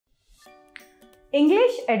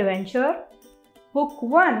English Adventure, Book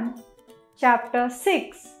 1, Chapter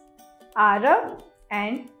 6, Aarav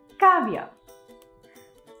and Kavya.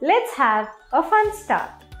 Let's have a fun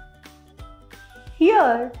start.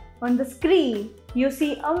 Here on the screen you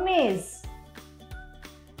see a maze.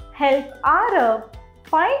 Help Aarav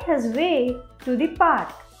find his way to the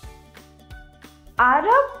park.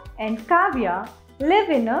 Aarav and Kavya live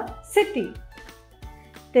in a city.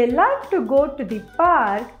 They like to go to the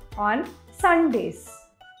park on Sundays.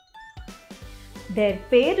 Their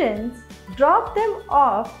parents drop them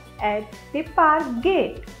off at the park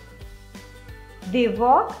gate. They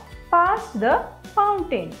walk past the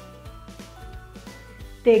fountain.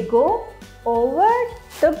 They go over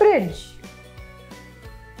the bridge.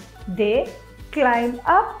 They climb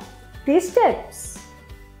up the steps.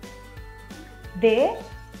 They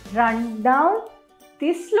run down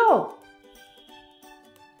the slope.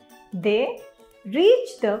 They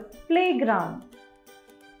reach the playground.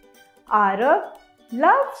 Aarav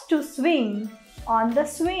loves to swing on the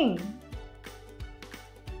swing.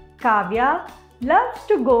 Kavya loves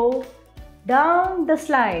to go down the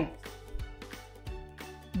slide.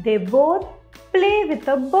 They both play with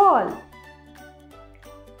a ball.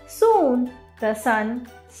 Soon the sun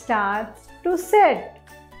starts to set.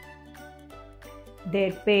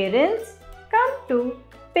 Their parents come to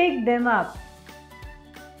pick them up.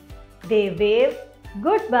 They wave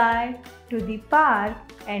goodbye to the park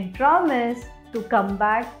and promise to come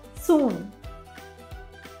back soon.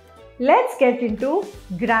 Let's get into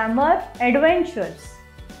grammar adventures.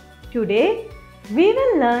 Today we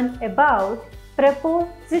will learn about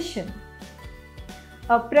preposition.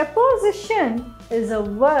 A preposition is a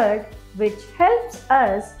word which helps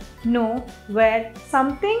us know where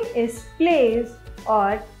something is placed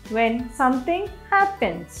or when something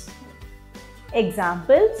happens.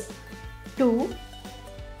 Examples: to,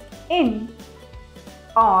 in,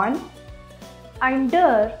 on,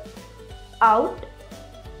 under, out,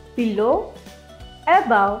 below,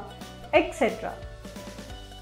 above, etc.